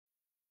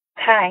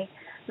Hi,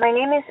 my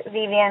name is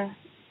Vivian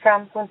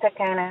from Punta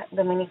Cana,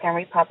 Dominican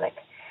Republic,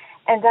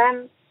 and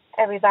I'm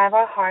a Revive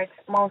Our Hearts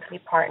monthly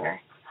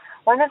partner.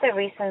 One of the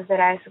reasons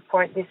that I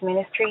support this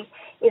ministry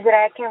is that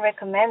I can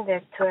recommend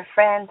it to a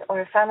friend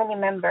or a family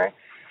member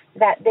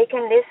that they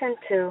can listen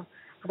to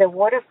the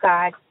Word of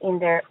God in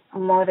their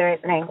mother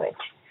language.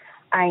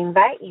 I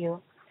invite you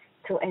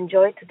to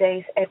enjoy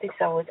today's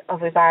episode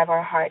of Revive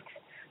Our Hearts,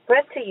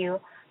 brought to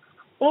you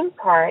in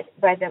part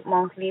by the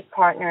monthly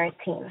partner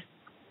team.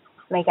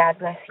 May God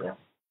bless you.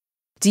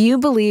 Do you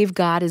believe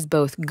God is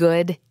both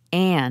good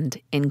and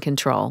in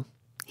control?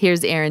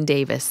 Here's Erin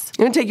Davis.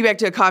 I'm going to take you back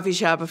to a coffee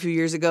shop a few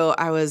years ago.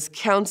 I was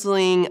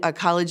counseling a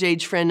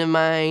college-age friend of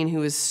mine who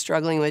was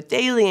struggling with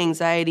daily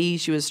anxiety.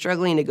 She was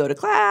struggling to go to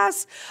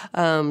class.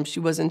 She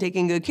wasn't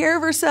taking good care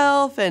of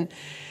herself. And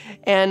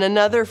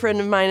another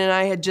friend of mine and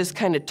I had just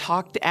kind of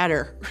talked at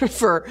her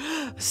for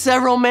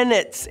several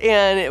minutes,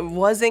 and it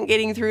wasn't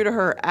getting through to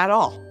her at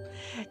all.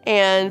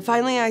 And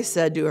finally I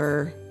said to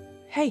her,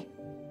 "Hey,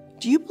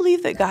 do you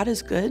believe that God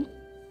is good?"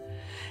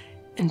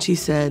 And she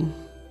said,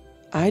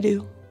 "I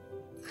do."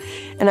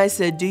 And I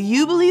said, "Do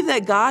you believe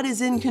that God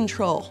is in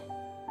control?"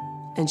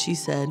 And she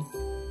said,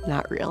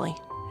 "Not really."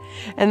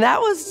 And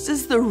that was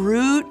just the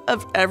root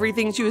of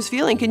everything she was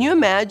feeling. Can you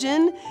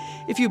imagine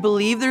if you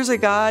believe there's a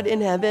God in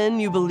heaven,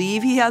 you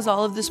believe he has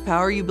all of this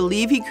power, you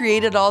believe he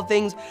created all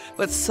things,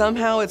 but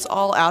somehow it's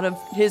all out of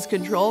his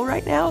control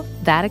right now?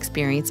 That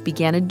experience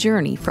began a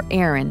journey for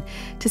Erin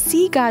to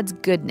see God's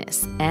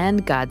goodness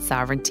and God's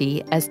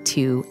sovereignty as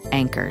two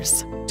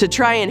anchors. To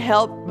try and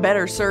help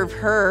better serve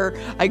her,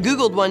 I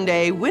Googled one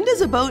day, when does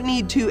a boat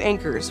need two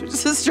anchors? Which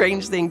is a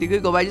strange thing to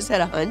Google, but I just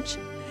had a hunch.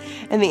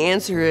 And the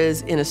answer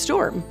is in a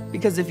storm.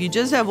 Because if you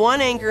just have one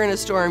anchor in a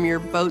storm, your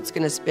boat's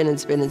going to spin and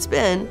spin and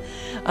spin.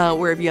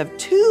 Where if you have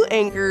two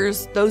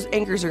anchors, those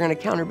anchors are going to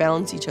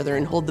counterbalance each other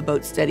and hold the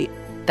boat steady.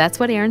 That's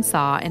what Erin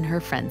saw in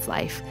her friend's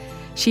life.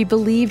 She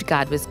believed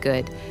God was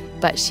good,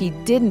 but she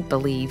didn't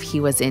believe he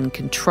was in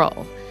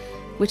control,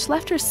 which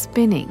left her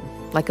spinning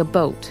like a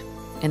boat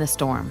in a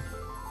storm.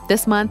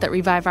 This month at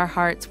Revive Our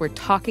Hearts, we're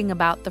talking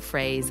about the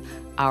phrase,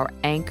 "our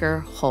anchor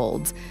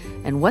holds,"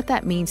 and what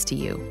that means to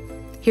you.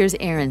 Here's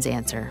Erin's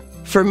answer.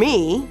 For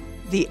me,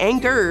 the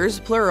anchors,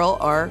 plural,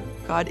 are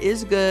God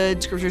is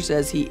good. Scripture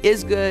says he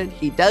is good.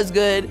 He does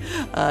good.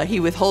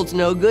 He withholds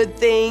no good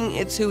thing.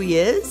 It's who he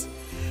is.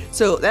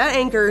 So that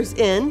anchor's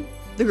in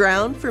the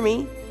ground for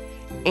me.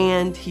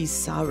 And he's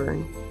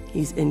sovereign.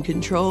 He's in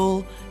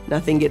control.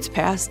 Nothing gets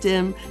past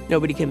him.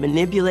 Nobody can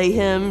manipulate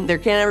him. There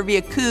can't ever be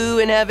a coup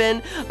in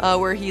heaven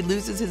where he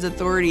loses his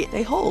authority.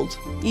 They hold,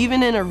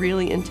 even in a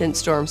really intense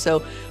storm.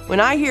 So when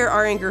I hear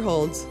our anchor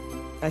holds,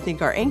 I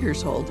think our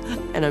anchors hold,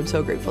 and I'm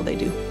so grateful they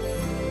do.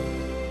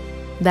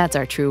 That's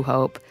our true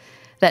hope,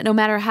 that no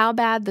matter how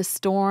bad the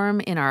storm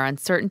in our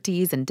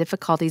uncertainties and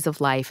difficulties of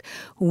life,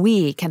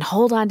 we can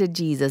hold on to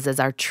Jesus as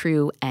our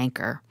true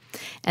anchor.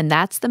 And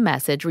that's the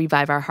message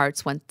Revive Our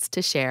Hearts wants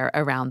to share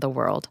around the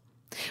world.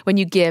 When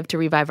you give to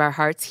Revive Our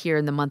Hearts here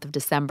in the month of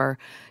December,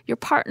 you're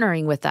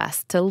partnering with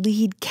us to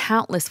lead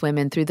countless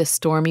women through the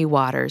stormy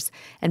waters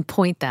and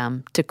point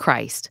them to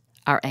Christ,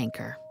 our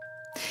anchor.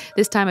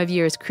 This time of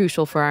year is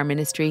crucial for our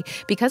ministry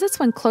because it's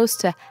when close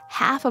to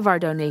half of our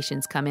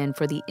donations come in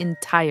for the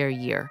entire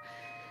year.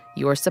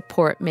 Your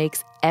support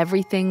makes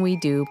everything we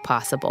do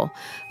possible,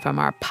 from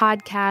our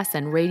podcasts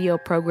and radio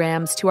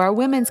programs to our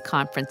women's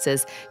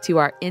conferences to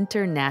our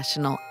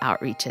international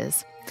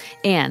outreaches.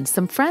 And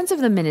some friends of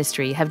the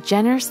ministry have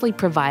generously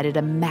provided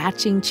a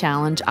matching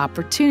challenge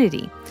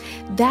opportunity.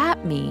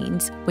 That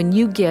means when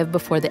you give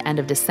before the end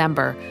of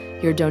December,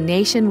 your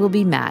donation will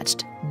be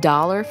matched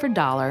dollar for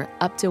dollar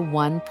up to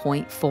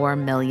 $1.4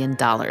 million.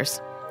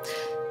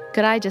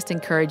 Could I just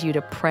encourage you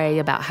to pray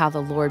about how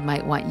the Lord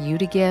might want you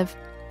to give?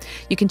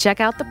 You can check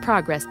out the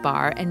progress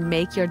bar and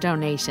make your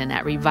donation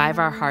at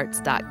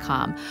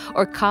reviveourhearts.com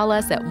or call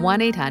us at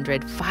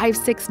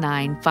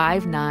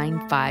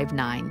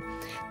 1-800-569-5959.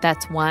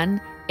 That's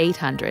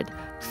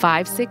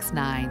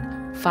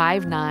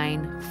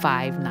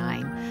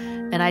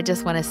 1-800-569-5959. And I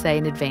just want to say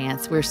in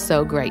advance, we're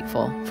so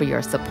grateful for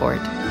your support.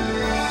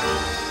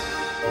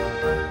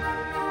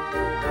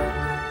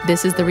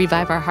 This is the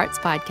Revive Our Hearts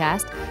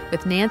podcast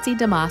with Nancy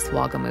DeMoss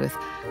Wolgemuth,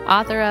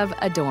 author of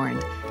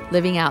Adorned,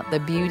 Living Out the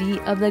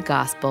Beauty of the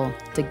Gospel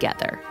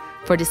Together.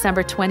 For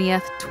December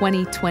 20th,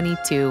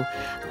 2022,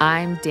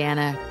 I'm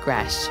Dana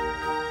Gresh.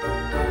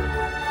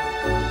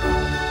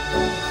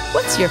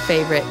 What's your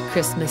favorite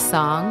Christmas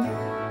song?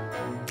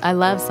 I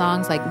love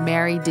songs like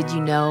Mary, Did You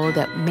Know,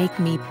 that make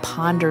me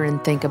ponder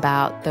and think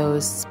about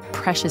those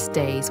precious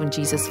days when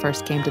Jesus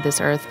first came to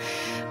this earth.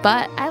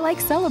 But I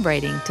like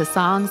celebrating to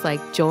songs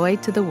like Joy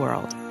to the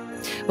World.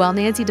 Well,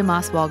 Nancy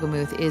DeMoss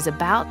Wolgemuth is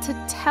about to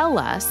tell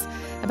us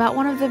about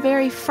one of the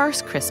very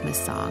first Christmas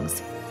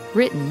songs,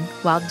 written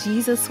while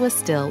Jesus was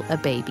still a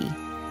baby.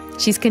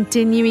 She's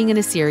continuing in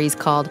a series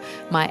called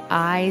My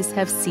Eyes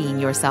Have Seen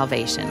Your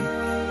Salvation.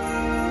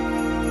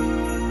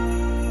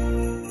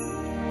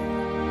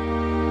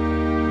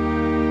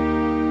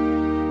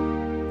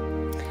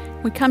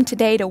 We come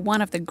today to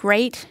one of the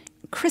great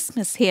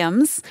Christmas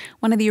hymns,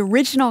 one of the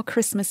original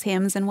Christmas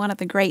hymns and one of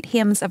the great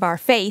hymns of our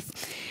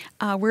faith.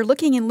 We're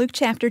looking in Luke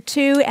chapter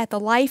 2 at the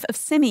life of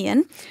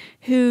Simeon,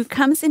 who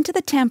comes into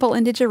the temple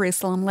into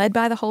Jerusalem, led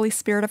by the Holy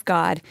Spirit of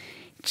God,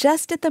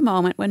 just at the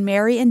moment when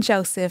Mary and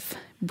Joseph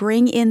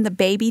bring in the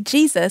baby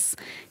Jesus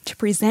to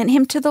present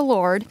him to the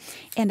Lord.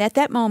 And at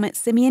that moment,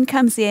 Simeon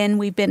comes in.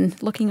 We've been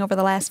looking over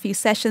the last few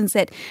sessions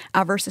at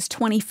verses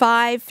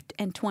 25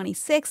 and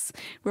 26,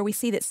 where we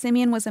see that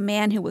Simeon was a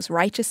man who was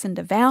righteous and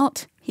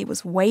devout. He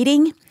was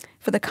waiting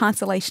for the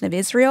consolation of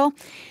Israel.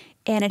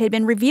 And it had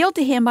been revealed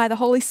to him by the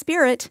Holy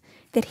Spirit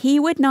that he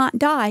would not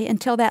die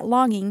until that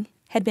longing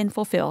had been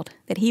fulfilled,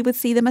 that he would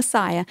see the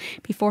Messiah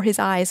before his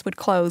eyes would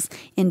close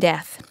in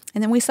death.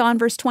 And then we saw in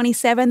verse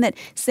 27 that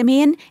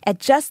Simeon, at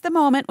just the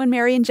moment when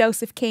Mary and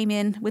Joseph came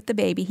in with the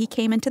baby, he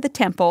came into the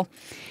temple.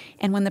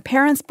 And when the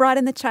parents brought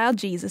in the child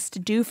Jesus to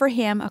do for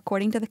him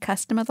according to the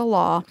custom of the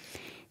law,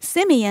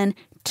 Simeon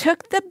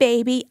took the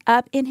baby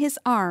up in his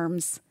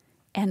arms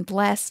and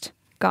blessed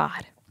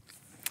God.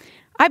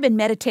 I've been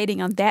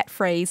meditating on that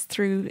phrase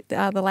through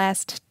the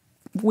last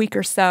week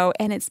or so,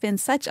 and it's been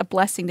such a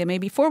blessing to me.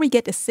 Before we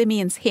get to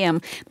Simeon's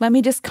hymn, let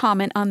me just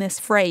comment on this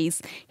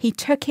phrase. He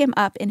took him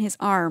up in his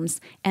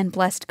arms and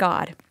blessed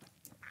God.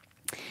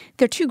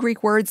 There are two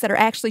Greek words that are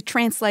actually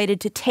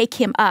translated to take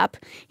him up.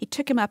 He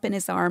took him up in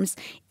his arms.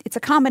 It's a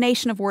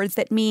combination of words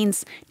that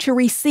means to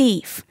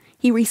receive.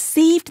 He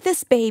received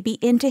this baby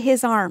into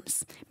his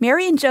arms.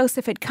 Mary and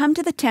Joseph had come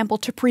to the temple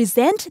to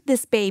present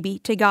this baby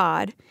to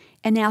God,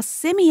 and now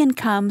Simeon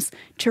comes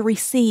to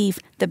receive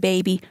the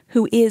baby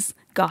who is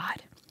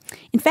God.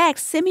 In fact,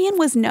 Simeon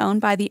was known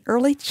by the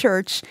early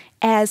church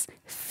as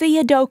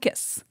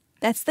Theotokos.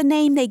 That's the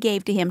name they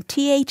gave to him,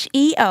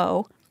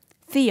 Theo,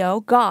 Theo,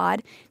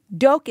 God,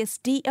 Dokos,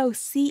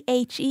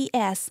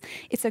 Doches.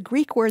 It's a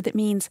Greek word that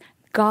means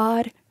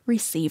God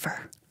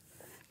receiver.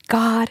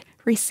 God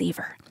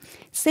receiver.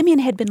 Simeon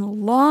had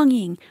been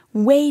longing,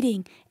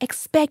 waiting,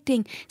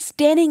 expecting,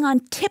 standing on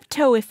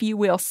tiptoe, if you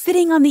will,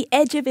 sitting on the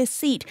edge of his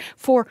seat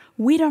for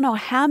we don't know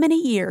how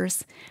many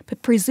years,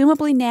 but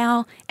presumably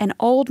now an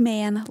old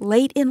man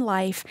late in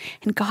life,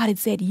 and God had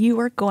said, you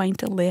are going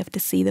to live to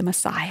see the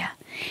Messiah.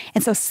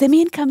 And so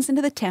Simeon comes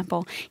into the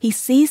temple. He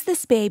sees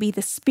this baby.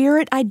 The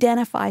Spirit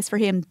identifies for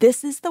him,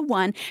 this is the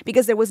one,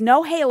 because there was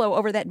no halo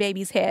over that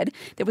baby's head.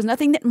 There was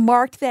nothing that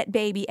marked that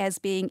baby as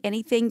being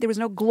anything. There was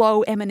no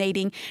glow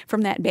emanating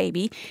from that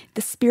baby.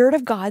 The Spirit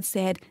of God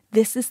said,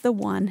 this is the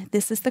one,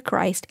 this is the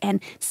Christ.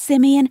 And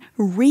Simeon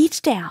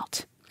reached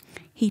out.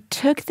 He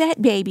took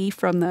that baby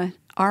from the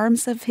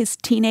arms of his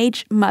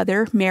teenage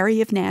mother,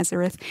 Mary of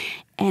Nazareth,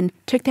 and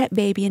took that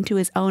baby into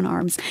his own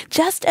arms.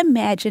 Just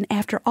imagine,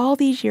 after all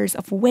these years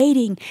of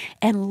waiting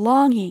and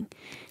longing,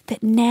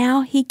 that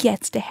now he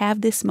gets to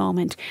have this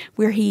moment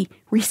where he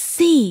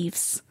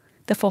receives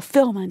the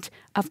fulfillment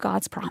of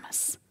God's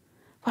promise.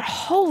 What a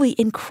holy,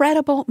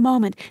 incredible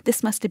moment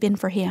this must have been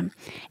for him.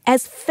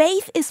 As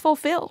faith is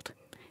fulfilled,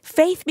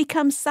 faith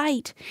becomes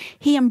sight.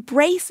 He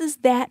embraces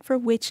that for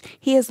which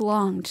he has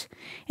longed.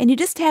 And you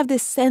just have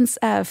this sense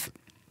of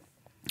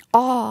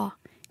awe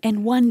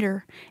and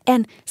wonder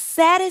and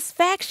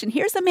satisfaction.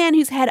 Here's a man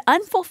who's had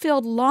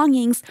unfulfilled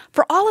longings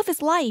for all of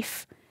his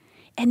life.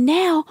 And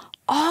now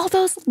all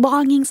those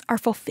longings are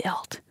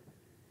fulfilled.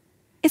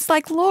 It's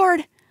like,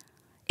 Lord,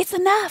 it's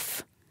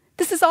enough.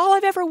 This is all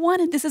I've ever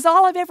wanted. This is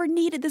all I've ever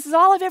needed. This is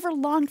all I've ever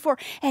longed for.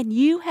 And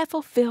you have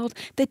fulfilled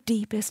the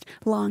deepest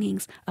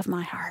longings of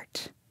my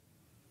heart.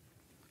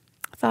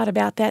 I thought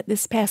about that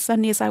this past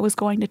Sunday as I was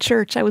going to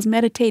church. I was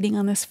meditating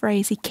on this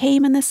phrase. He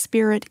came in the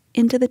Spirit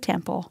into the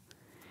temple,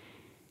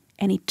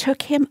 and he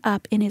took him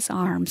up in his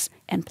arms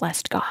and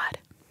blessed God.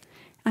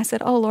 And I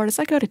said, oh, Lord, as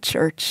I go to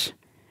church,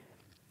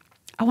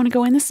 I want to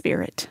go in the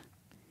Spirit,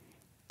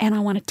 and I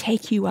want to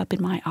take you up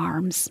in my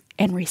arms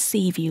and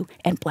receive you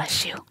and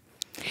bless you.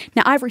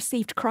 Now, I've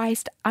received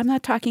Christ. I'm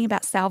not talking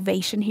about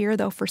salvation here,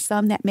 though for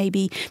some that may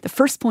be the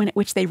first point at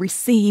which they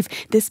receive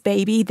this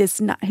baby,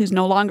 who's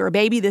no longer a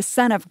baby, this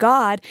Son of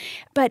God.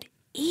 But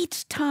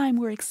each time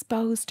we're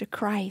exposed to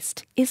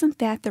Christ, isn't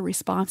that the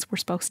response we're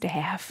supposed to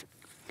have?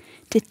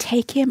 To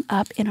take him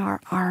up in our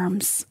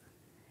arms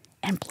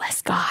and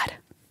bless God.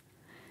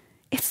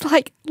 It's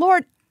like,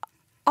 Lord,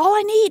 all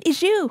I need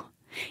is you.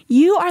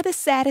 You are the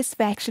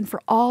satisfaction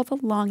for all the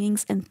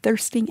longings and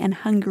thirsting and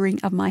hungering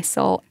of my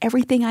soul.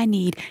 Everything I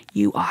need,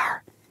 you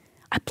are.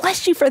 I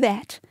bless you for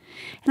that.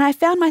 And I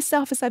found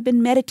myself, as I've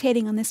been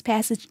meditating on this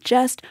passage,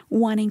 just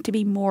wanting to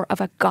be more of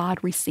a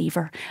God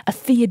receiver, a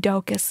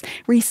Theotokos,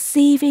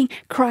 receiving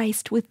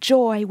Christ with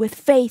joy, with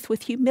faith,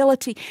 with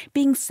humility,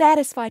 being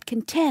satisfied,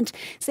 content,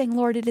 saying,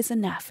 Lord, it is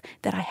enough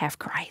that I have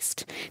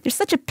Christ. There's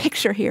such a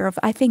picture here of,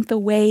 I think, the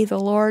way the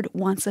Lord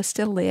wants us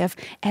to live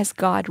as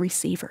God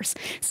receivers.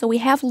 So we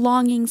have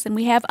longings and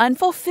we have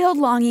unfulfilled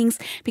longings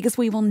because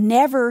we will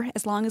never,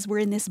 as long as we're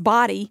in this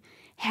body,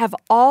 have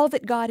all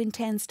that God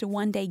intends to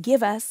one day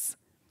give us.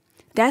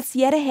 That's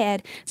yet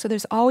ahead, so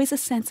there's always a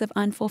sense of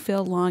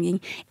unfulfilled longing,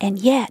 and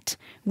yet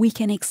we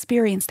can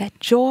experience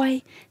that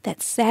joy,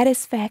 that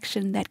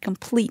satisfaction, that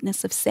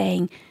completeness of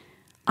saying,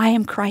 I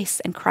am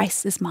Christ and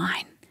Christ is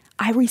mine.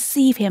 I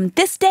receive him.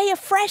 This day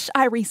afresh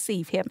I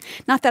receive him.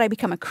 Not that I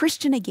become a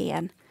Christian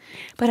again,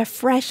 but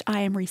afresh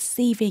I am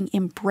receiving,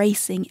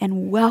 embracing,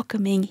 and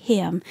welcoming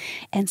him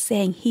and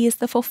saying he is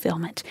the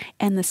fulfillment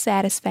and the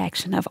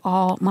satisfaction of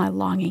all my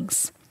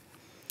longings.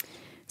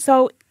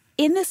 So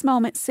in this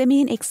moment,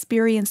 Simeon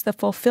experienced the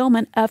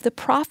fulfillment of the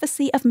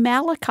prophecy of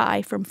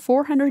Malachi from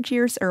 400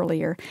 years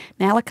earlier.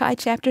 Malachi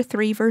chapter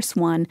 3, verse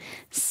 1.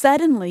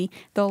 Suddenly,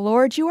 the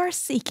Lord you are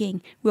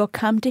seeking will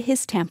come to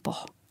his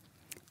temple.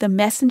 The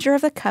messenger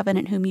of the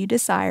covenant whom you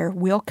desire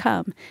will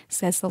come,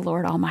 says the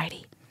Lord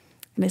Almighty.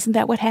 And isn't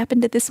that what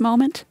happened at this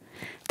moment?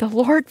 The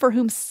Lord for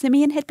whom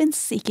Simeon had been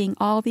seeking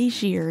all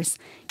these years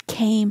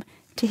came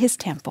to his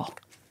temple.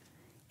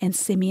 And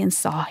Simeon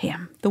saw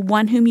him. The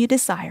one whom you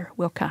desire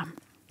will come.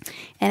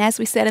 And as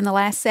we said in the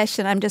last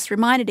session, I'm just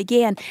reminded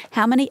again,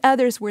 how many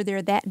others were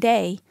there that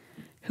day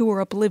who were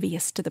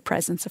oblivious to the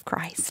presence of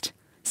Christ?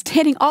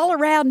 Standing all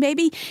around,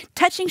 maybe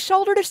touching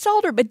shoulder to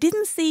shoulder, but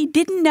didn't see,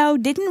 didn't know,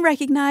 didn't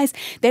recognize.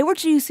 They were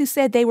Jews who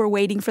said they were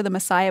waiting for the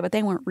Messiah, but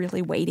they weren't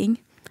really waiting.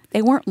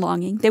 They weren't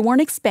longing. They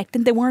weren't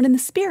expectant. They weren't in the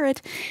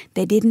Spirit.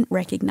 They didn't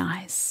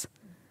recognize.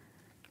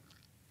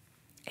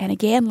 And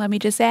again, let me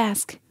just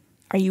ask,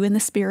 are you in the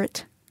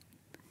Spirit?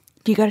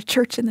 Do you go to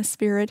church in the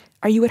Spirit?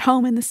 Are you at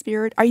home in the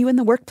Spirit? Are you in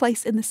the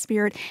workplace in the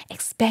Spirit,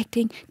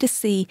 expecting to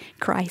see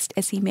Christ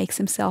as he makes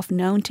himself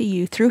known to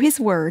you through his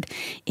word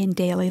in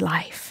daily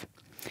life?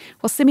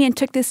 Well, Simeon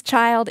took this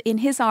child in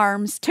his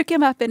arms, took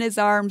him up in his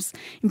arms,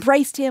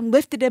 embraced him,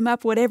 lifted him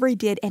up, whatever he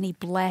did, and he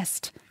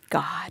blessed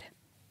God.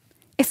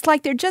 It's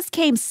like there just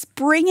came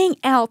springing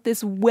out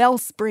this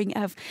wellspring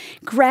of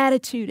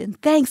gratitude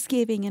and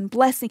thanksgiving and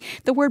blessing.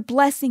 The word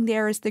blessing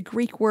there is the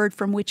Greek word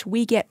from which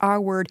we get our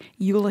word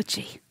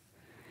eulogy.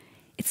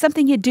 It's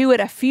something you do at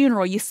a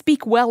funeral. You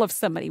speak well of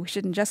somebody. We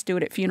shouldn't just do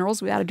it at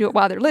funerals. We ought to do it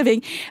while they're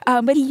living.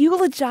 But he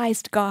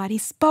eulogized God. He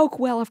spoke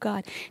well of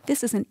God.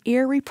 This is an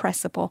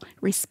irrepressible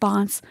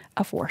response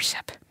of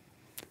worship.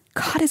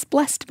 God has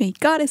blessed me.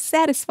 God has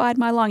satisfied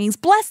my longings.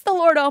 Bless the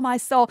Lord, O my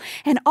soul,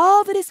 and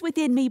all that is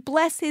within me.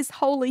 Bless his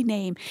holy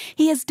name.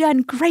 He has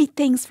done great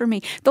things for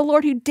me. The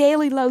Lord who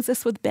daily loads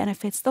us with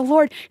benefits. The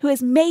Lord who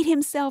has made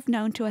himself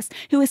known to us,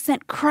 who has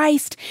sent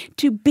Christ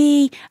to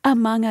be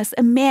among us.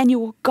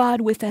 Emmanuel,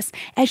 God with us.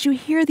 As you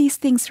hear these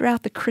things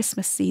throughout the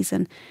Christmas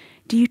season,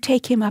 do you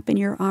take him up in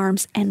your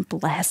arms and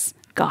bless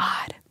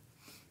God?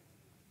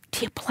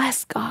 Do you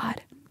bless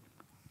God?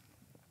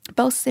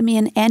 Both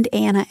Simeon and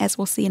Anna, as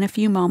we'll see in a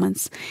few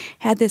moments,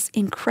 had this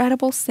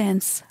incredible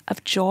sense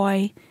of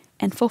joy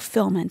and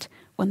fulfillment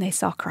when they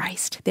saw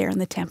Christ there in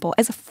the temple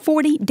as a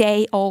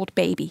 40-day-old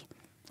baby,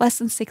 less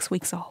than 6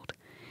 weeks old.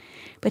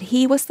 But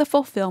he was the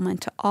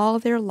fulfillment to all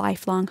their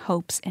lifelong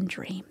hopes and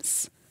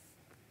dreams.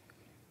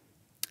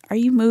 Are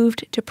you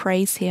moved to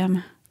praise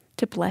him,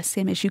 to bless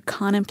him as you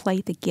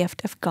contemplate the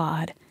gift of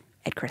God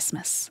at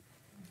Christmas?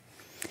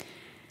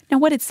 Now,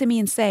 what did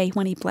Simeon say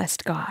when he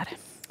blessed God?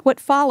 What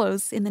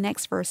follows in the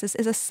next verses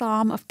is a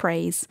psalm of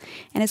praise.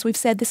 And as we've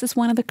said, this is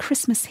one of the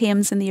Christmas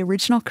hymns in the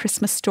original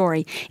Christmas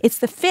story. It's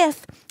the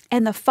fifth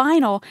and the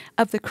final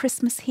of the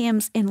Christmas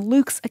hymns in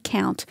Luke's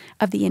account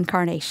of the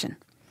Incarnation.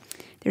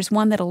 There's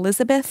one that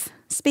Elizabeth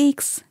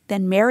speaks,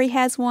 then Mary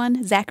has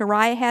one,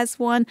 Zechariah has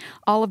one.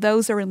 All of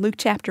those are in Luke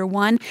chapter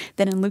 1.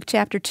 Then in Luke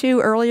chapter 2,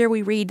 earlier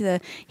we read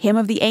the hymn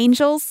of the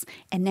angels,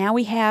 and now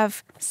we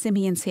have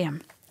Simeon's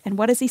hymn. And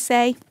what does he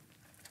say?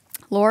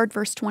 Lord,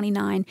 verse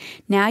 29,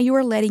 now you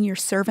are letting your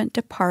servant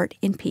depart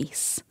in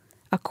peace,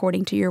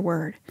 according to your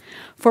word.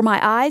 For my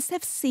eyes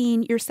have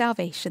seen your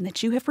salvation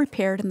that you have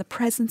prepared in the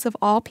presence of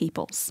all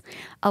peoples,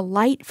 a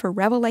light for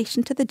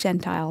revelation to the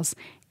Gentiles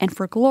and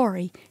for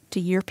glory to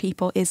your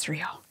people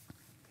Israel.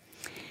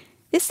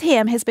 This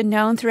hymn has been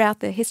known throughout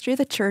the history of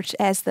the church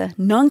as the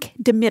Nunc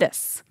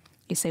Dimittis.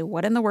 You say,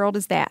 what in the world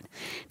is that?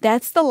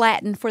 That's the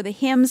Latin for the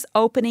hymn's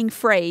opening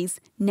phrase,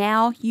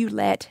 now you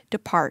let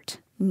depart.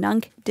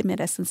 Nunc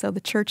Dimittis. And so the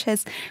church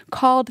has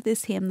called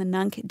this hymn the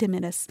Nunc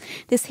Dimittis.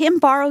 This hymn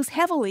borrows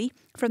heavily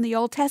from the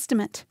Old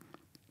Testament.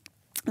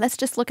 Let's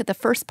just look at the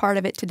first part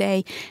of it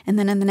today, and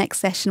then in the next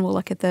session we'll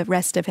look at the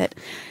rest of it.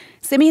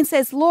 Simeon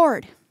says,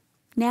 Lord,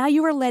 now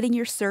you are letting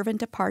your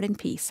servant depart in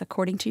peace,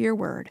 according to your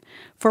word,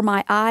 for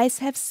my eyes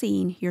have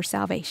seen your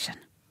salvation.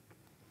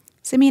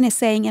 Simeon is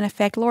saying, in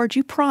effect, Lord,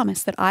 you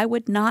promised that I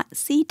would not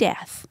see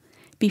death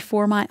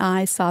before my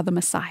eyes saw the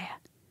Messiah.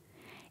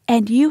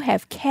 And you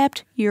have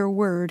kept your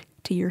word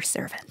to your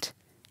servant.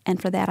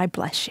 And for that I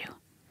bless you.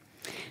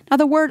 Now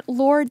the word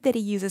Lord that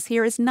he uses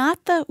here is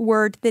not the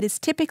word that is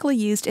typically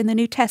used in the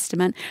New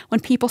Testament when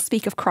people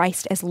speak of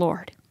Christ as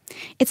Lord.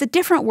 It's a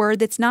different word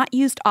that's not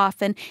used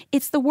often.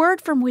 It's the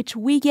word from which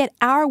we get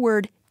our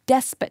word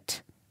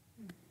despot.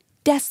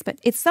 Despot.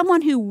 It's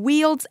someone who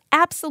wields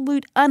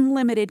absolute,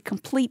 unlimited,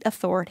 complete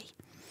authority.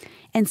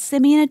 And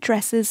Simeon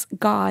addresses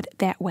God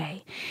that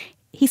way.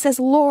 He says,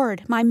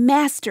 Lord, my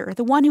master,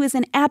 the one who is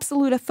in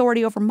absolute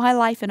authority over my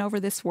life and over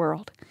this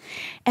world.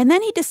 And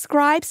then he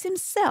describes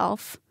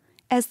himself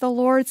as the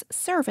Lord's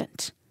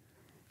servant,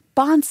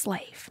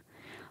 bondslave.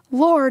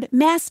 Lord,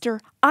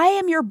 Master, I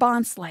am your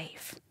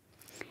bondslave,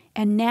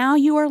 and now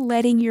you are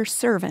letting your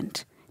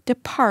servant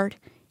depart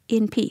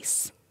in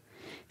peace.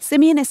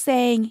 Simeon is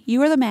saying,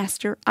 you are the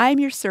master, I am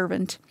your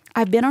servant.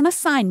 I've been on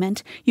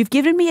assignment. You've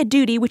given me a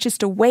duty, which is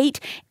to wait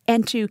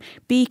and to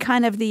be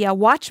kind of the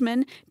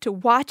watchman, to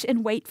watch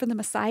and wait for the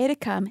Messiah to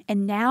come.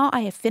 And now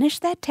I have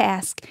finished that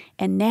task,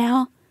 and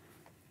now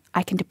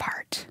I can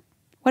depart.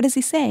 What is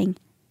he saying?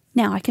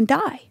 Now I can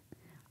die.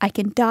 I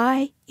can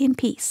die in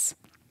peace.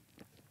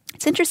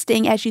 It's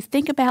interesting as you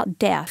think about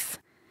death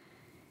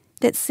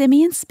that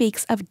Simeon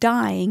speaks of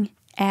dying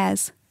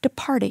as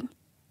departing.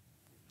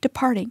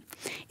 Departing.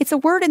 It's a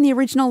word in the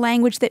original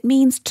language that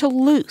means to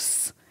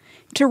loose,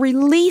 to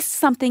release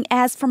something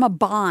as from a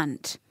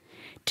bond,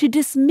 to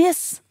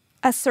dismiss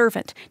a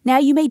servant. Now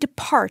you may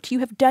depart. You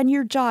have done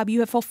your job.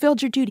 You have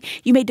fulfilled your duty.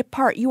 You may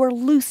depart. You are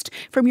loosed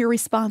from your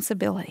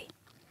responsibility.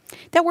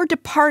 That word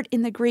depart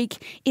in the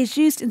Greek is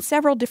used in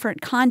several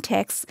different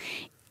contexts,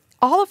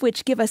 all of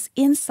which give us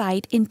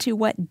insight into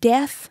what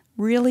death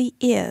really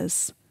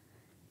is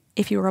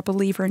if you are a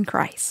believer in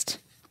Christ.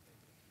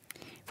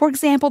 For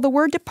example, the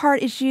word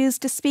depart is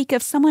used to speak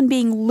of someone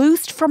being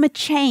loosed from a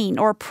chain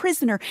or a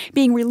prisoner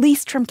being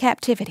released from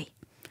captivity.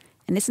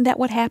 And isn't that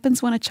what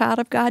happens when a child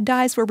of God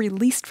dies? We're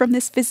released from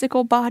this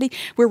physical body.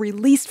 We're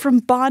released from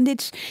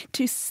bondage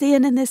to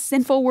sin in this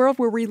sinful world.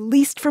 We're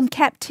released from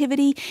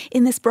captivity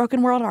in this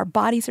broken world. Our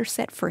bodies are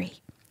set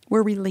free.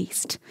 We're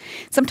released.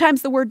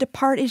 Sometimes the word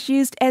depart is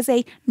used as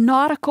a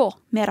nautical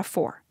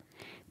metaphor.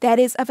 That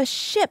is, of a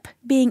ship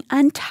being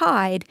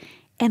untied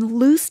and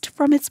loosed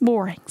from its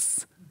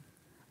moorings.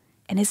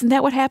 And isn't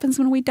that what happens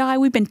when we die?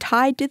 We've been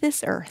tied to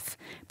this earth,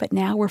 but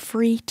now we're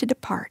free to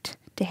depart,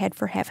 to head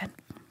for heaven.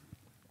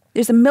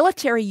 There's a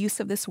military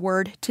use of this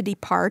word, to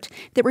depart,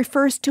 that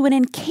refers to an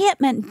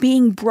encampment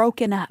being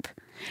broken up,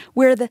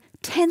 where the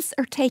tents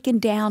are taken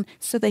down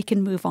so they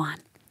can move on.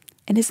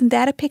 And isn't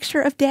that a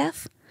picture of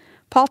death?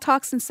 Paul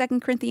talks in 2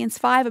 Corinthians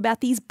 5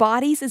 about these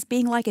bodies as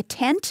being like a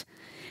tent.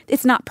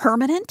 It's not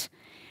permanent.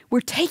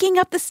 We're taking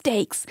up the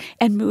stakes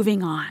and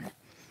moving on.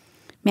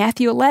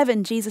 Matthew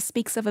 11, Jesus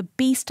speaks of a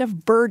beast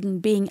of burden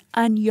being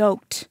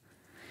unyoked.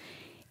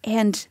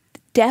 And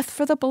death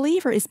for the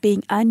believer is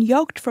being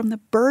unyoked from the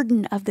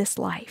burden of this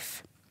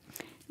life.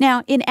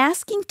 Now, in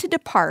asking to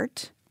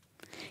depart,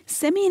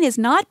 Simeon is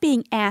not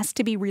being asked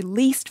to be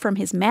released from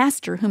his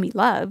master whom he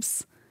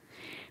loves,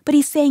 but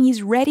he's saying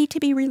he's ready to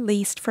be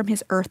released from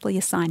his earthly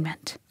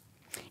assignment.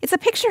 It's a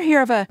picture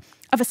here of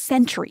a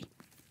sentry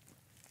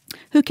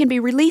who can be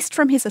released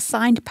from his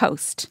assigned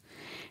post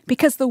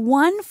because the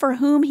one for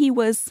whom he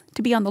was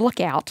to be on the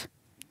lookout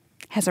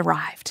has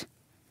arrived.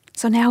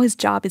 So now his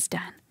job is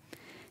done.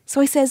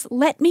 So he says,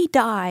 let me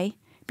die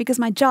because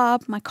my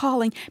job, my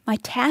calling, my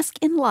task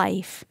in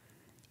life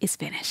is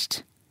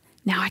finished.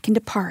 Now I can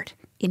depart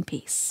in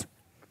peace.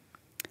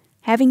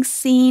 Having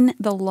seen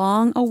the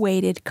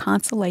long-awaited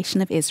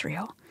consolation of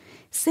Israel,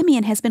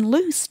 Simeon has been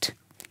loosed.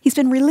 He's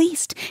been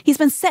released. He's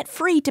been set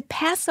free to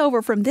pass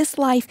over from this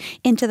life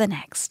into the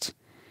next.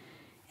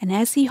 And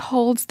as he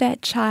holds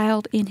that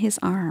child in his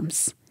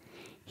arms,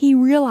 he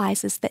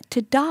realizes that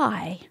to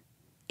die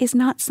is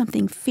not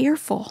something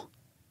fearful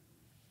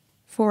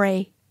for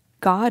a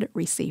God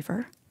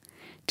receiver.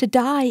 To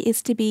die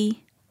is to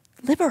be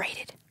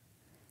liberated.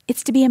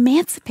 It's to be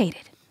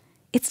emancipated.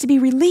 It's to be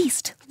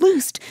released,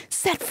 loosed,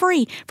 set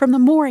free from the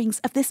moorings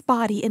of this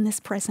body in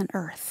this present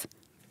earth.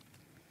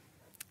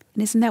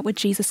 And isn't that what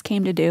Jesus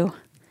came to do?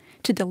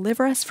 To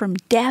deliver us from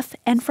death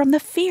and from the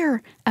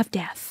fear of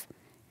death.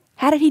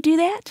 How did he do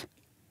that?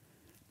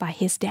 By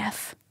his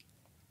death.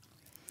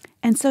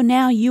 And so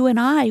now you and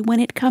I,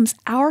 when it comes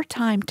our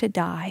time to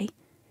die,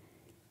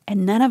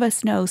 and none of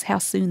us knows how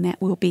soon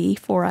that will be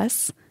for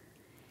us,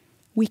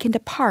 we can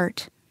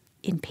depart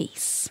in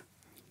peace.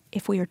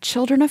 If we are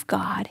children of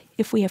God,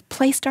 if we have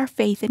placed our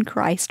faith in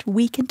Christ,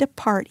 we can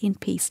depart in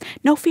peace.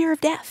 No fear of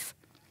death.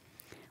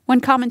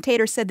 One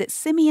commentator said that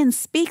Simeon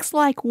speaks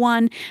like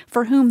one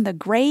for whom the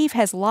grave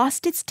has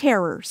lost its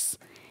terrors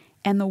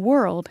and the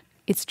world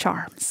its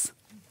charms.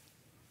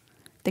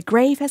 The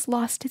grave has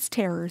lost its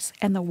terrors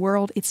and the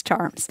world its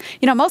charms.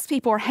 You know, most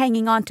people are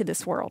hanging on to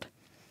this world,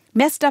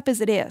 messed up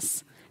as it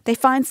is. They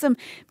find some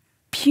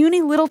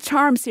puny little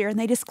charms here and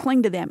they just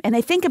cling to them. And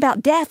they think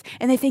about death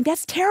and they think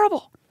that's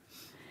terrible.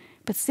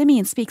 But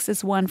Simeon speaks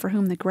as one for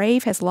whom the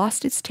grave has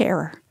lost its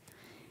terror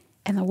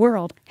and the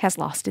world has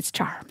lost its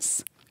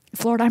charms.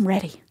 It's, Lord, I'm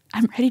ready.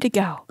 I'm ready to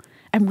go.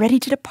 I'm ready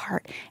to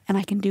depart, and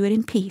I can do it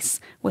in peace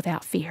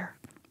without fear.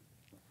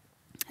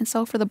 And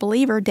so for the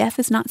believer, death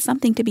is not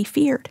something to be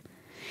feared.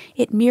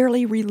 It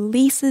merely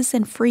releases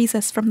and frees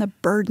us from the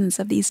burdens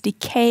of these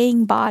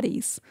decaying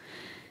bodies,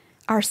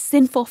 our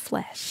sinful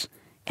flesh,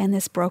 and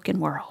this broken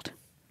world.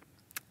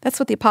 That's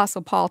what the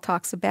Apostle Paul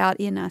talks about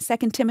in 2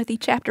 Timothy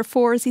chapter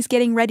 4 as he's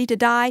getting ready to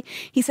die.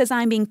 He says,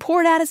 I'm being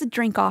poured out as a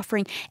drink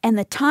offering, and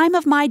the time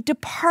of my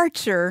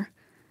departure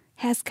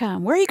has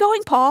come. Where are you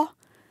going, Paul?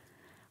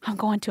 I'm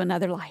going to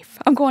another life.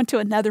 I'm going to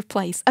another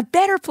place, a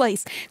better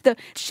place. The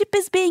ship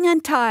is being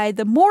untied.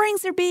 The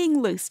moorings are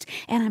being loosed.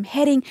 And I'm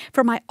heading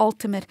for my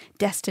ultimate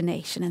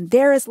destination. And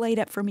there is laid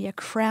up for me a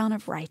crown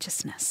of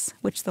righteousness,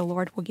 which the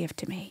Lord will give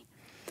to me.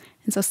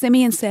 And so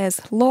Simeon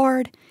says,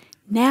 Lord,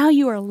 now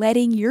you are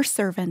letting your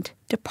servant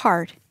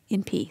depart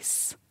in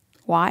peace.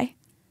 Why?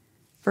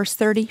 Verse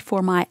 30,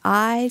 for my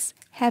eyes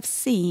have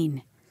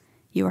seen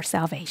your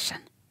salvation.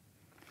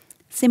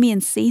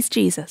 Simeon sees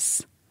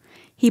Jesus.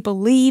 He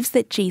believes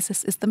that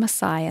Jesus is the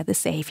Messiah, the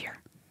Savior.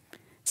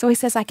 So he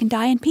says, I can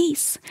die in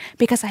peace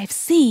because I have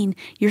seen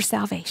your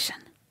salvation.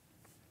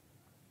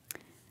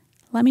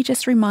 Let me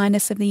just remind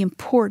us of the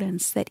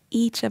importance that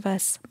each of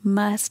us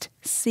must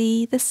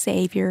see the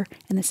Savior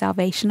and the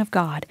salvation of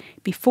God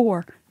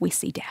before we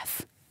see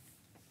death.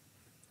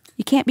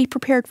 You can't be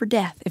prepared for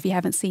death if you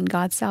haven't seen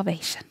God's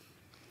salvation.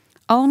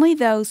 Only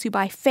those who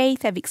by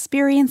faith have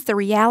experienced the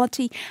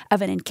reality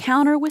of an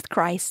encounter with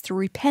Christ through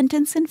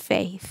repentance and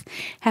faith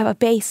have a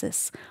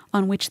basis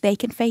on which they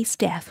can face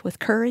death with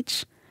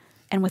courage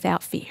and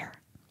without fear.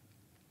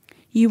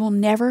 You will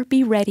never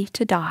be ready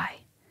to die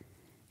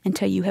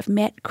until you have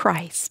met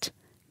Christ,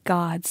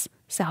 God's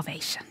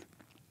salvation.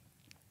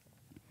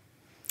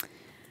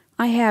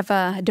 I have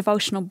a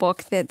devotional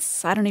book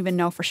that's, I don't even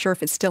know for sure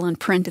if it's still in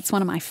print. It's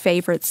one of my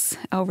favorites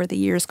over the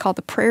years, called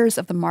The Prayers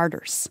of the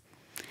Martyrs.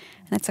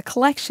 And it's a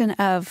collection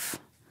of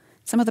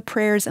some of the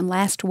prayers and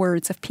last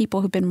words of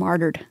people who've been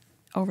martyred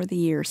over the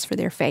years for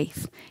their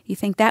faith. You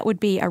think that would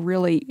be a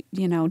really,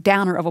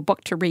 downer of a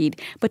book to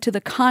read. But to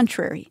the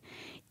contrary,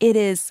 it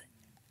is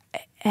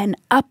an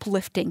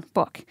uplifting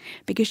book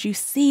because you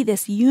see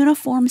this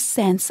uniform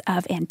sense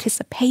of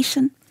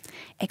anticipation,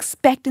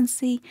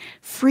 expectancy,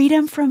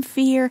 freedom from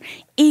fear,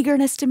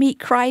 eagerness to meet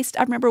Christ.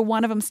 I remember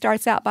one of them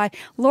starts out by,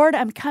 Lord,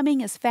 I'm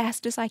coming as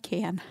fast as I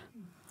can.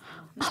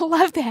 I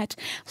love that.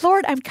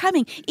 Lord, I'm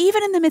coming.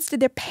 Even in the midst of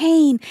their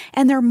pain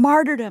and their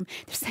martyrdom,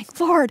 they're saying,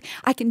 Lord,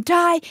 I can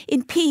die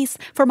in peace,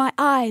 for my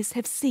eyes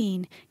have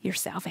seen your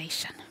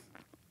salvation.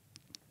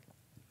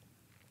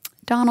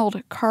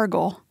 Donald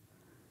Cargill,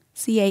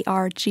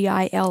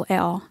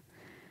 Cargill,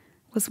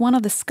 was one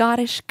of the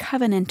Scottish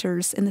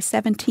Covenanters in the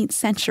 17th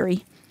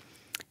century,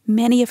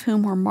 many of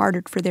whom were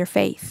martyred for their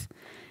faith.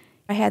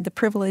 I had the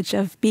privilege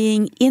of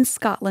being in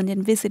Scotland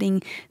and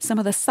visiting some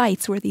of the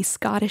sites where these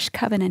Scottish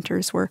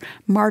Covenanters were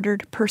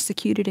martyred,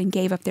 persecuted, and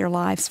gave up their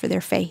lives for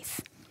their faith.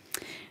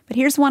 But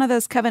here's one of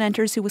those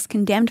Covenanters who was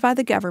condemned by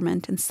the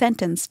government and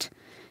sentenced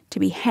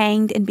to be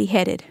hanged and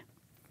beheaded.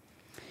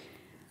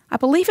 I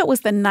believe it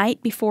was the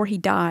night before he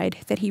died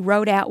that he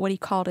wrote out what he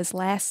called his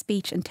last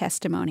speech and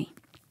testimony.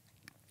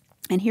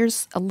 And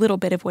here's a little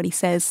bit of what he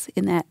says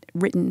in that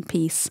written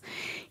piece.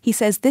 He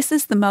says, "This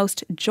is the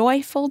most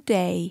joyful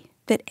day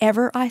that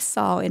ever I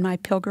saw in my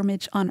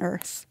pilgrimage on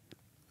earth.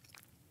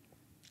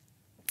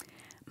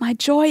 My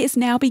joy is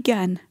now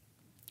begun,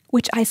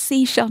 which I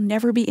see shall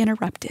never be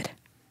interrupted.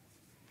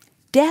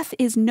 Death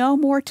is no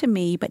more to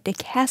me but to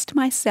cast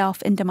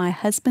myself into my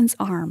husband's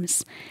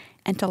arms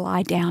and to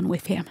lie down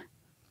with him."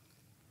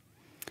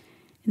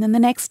 And then the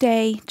next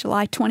day,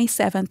 July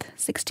 27th,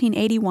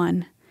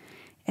 1681,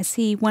 as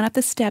he went up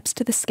the steps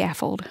to the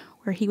scaffold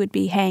where he would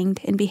be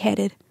hanged and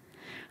beheaded,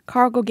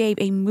 Cargill gave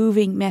a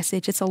moving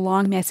message. It's a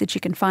long message.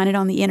 You can find it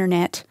on the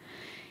internet.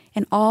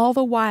 And all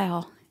the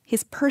while,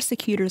 his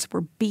persecutors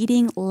were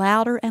beating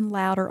louder and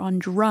louder on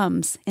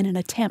drums in an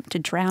attempt to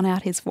drown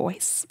out his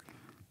voice.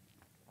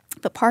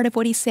 But part of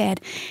what he said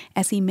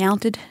as he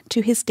mounted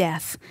to his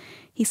death,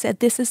 he said,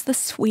 "This is the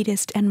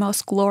sweetest and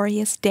most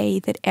glorious day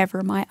that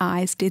ever my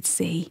eyes did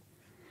see.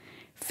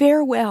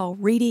 Farewell,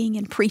 reading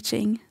and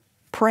preaching,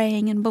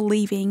 praying and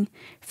believing.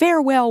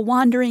 Farewell,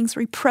 wanderings,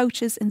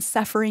 reproaches, and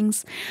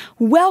sufferings.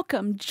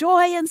 Welcome,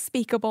 joy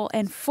unspeakable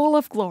and full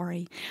of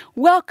glory.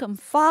 Welcome,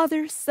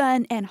 Father,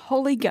 Son, and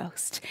Holy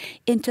Ghost.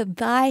 Into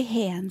thy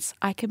hands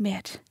I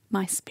commit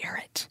my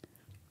spirit."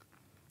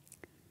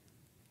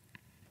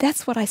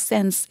 That's what I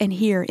sense and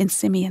hear in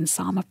Simeon's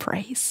psalm of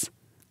praise.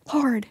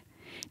 Lord,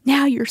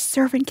 now your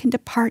servant can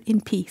depart in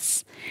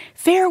peace.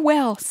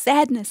 Farewell,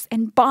 sadness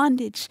and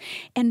bondage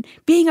and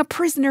being a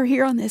prisoner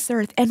here on this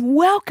earth. And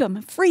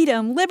welcome,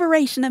 freedom,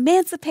 liberation,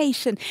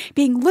 emancipation,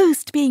 being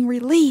loosed, being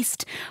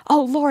released.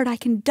 Oh Lord, I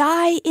can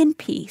die in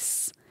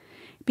peace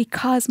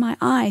because my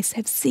eyes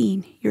have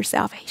seen your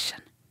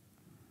salvation.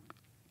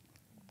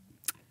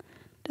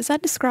 Does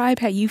that describe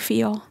how you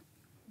feel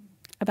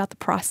about the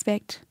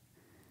prospect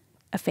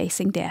of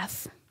facing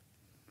death?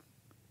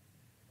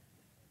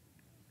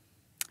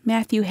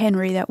 Matthew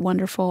Henry, that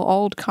wonderful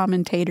old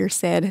commentator,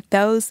 said,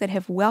 "Those that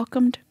have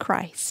welcomed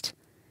Christ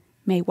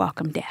may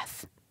welcome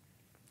death."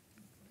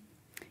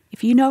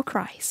 If you know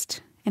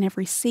Christ and have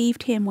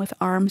received him with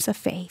arms of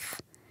faith,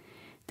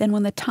 then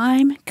when the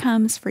time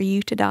comes for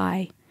you to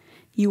die,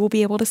 you will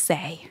be able to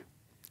say,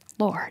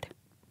 "Lord,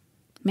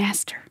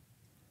 Master,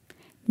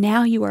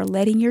 now you are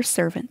letting your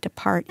servant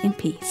depart in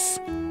peace,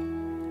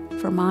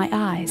 for my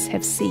eyes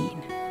have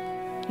seen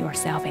your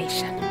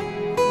salvation."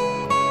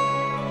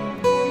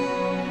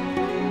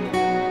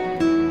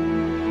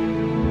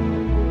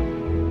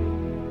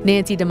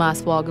 Nancy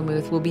DeMoss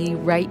Walgemuth will be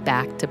right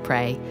back to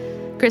pray.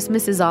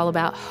 Christmas is all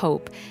about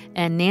hope,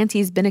 and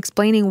Nancy's been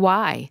explaining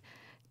why.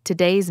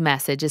 Today's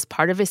message is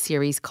part of a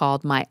series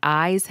called My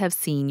Eyes Have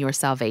Seen Your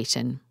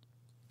Salvation.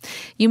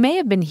 You may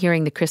have been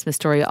hearing the Christmas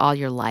story all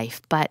your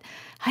life, but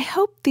I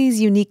hope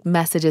these unique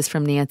messages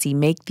from Nancy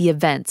make the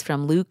events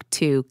from Luke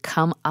 2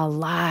 come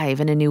alive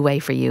in a new way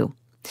for you.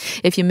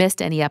 If you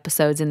missed any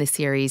episodes in the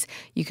series,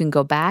 you can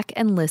go back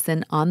and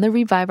listen on the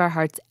Revive Our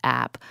Hearts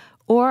app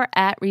or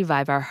at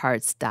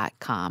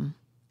reviveourhearts.com.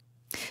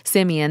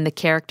 Simeon, the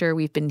character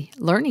we've been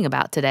learning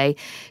about today,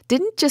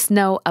 didn't just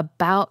know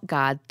about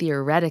God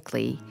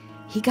theoretically.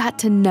 He got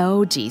to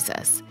know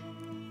Jesus.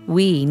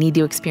 We need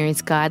to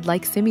experience God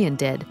like Simeon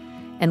did,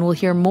 and we'll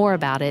hear more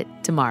about it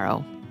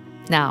tomorrow.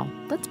 Now,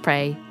 let's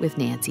pray with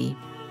Nancy.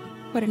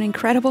 What an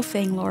incredible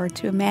thing, Lord,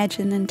 to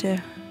imagine and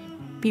to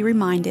be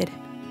reminded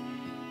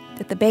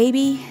that the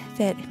baby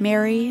that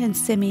Mary and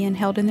Simeon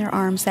held in their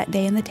arms that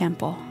day in the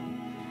temple,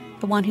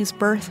 the one whose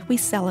birth we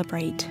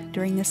celebrate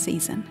during this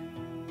season,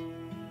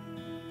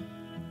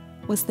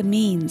 was the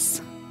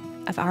means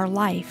of our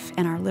life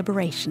and our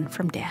liberation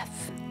from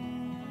death.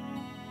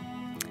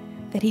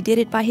 That he did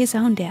it by his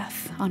own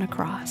death on a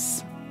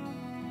cross.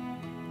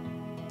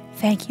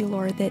 Thank you,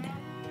 Lord, that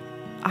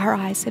our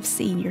eyes have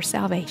seen your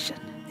salvation,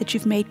 that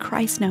you've made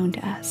Christ known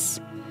to us,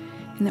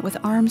 and that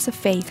with arms of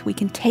faith we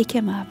can take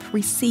him up,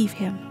 receive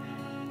him,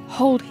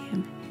 hold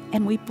him,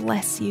 and we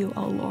bless you,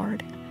 O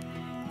Lord.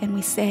 And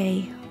we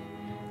say,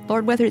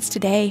 Lord, whether it's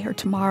today or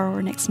tomorrow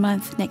or next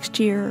month, next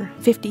year, or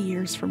 50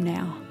 years from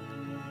now,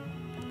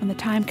 when the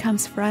time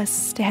comes for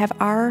us to have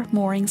our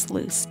moorings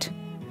loosed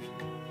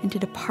and to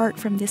depart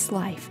from this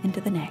life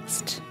into the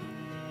next,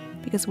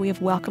 because we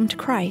have welcomed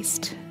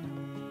Christ,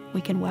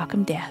 we can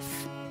welcome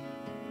death.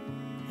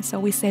 And so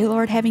we say,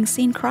 Lord, having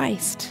seen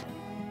Christ,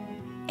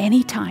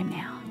 any time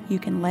now, you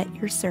can let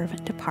your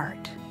servant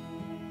depart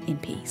in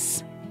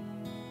peace.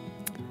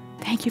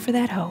 Thank you for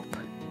that hope.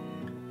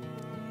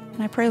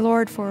 And I pray,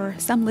 Lord, for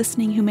some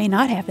listening who may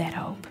not have that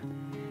hope,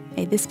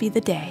 may this be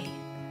the day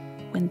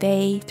when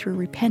they, through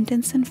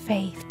repentance and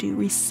faith, do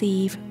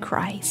receive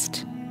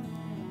Christ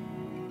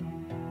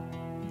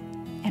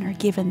and are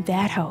given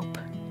that hope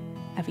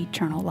of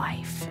eternal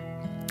life.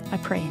 I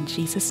pray in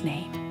Jesus'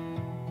 name.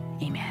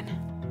 Amen.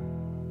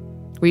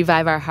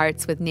 Revive Our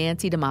Hearts with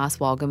Nancy DeMoss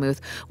Walgemuth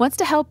wants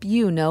to help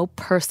you know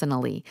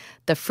personally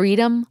the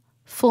freedom,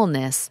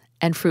 fullness,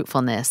 and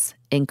fruitfulness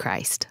in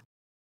Christ.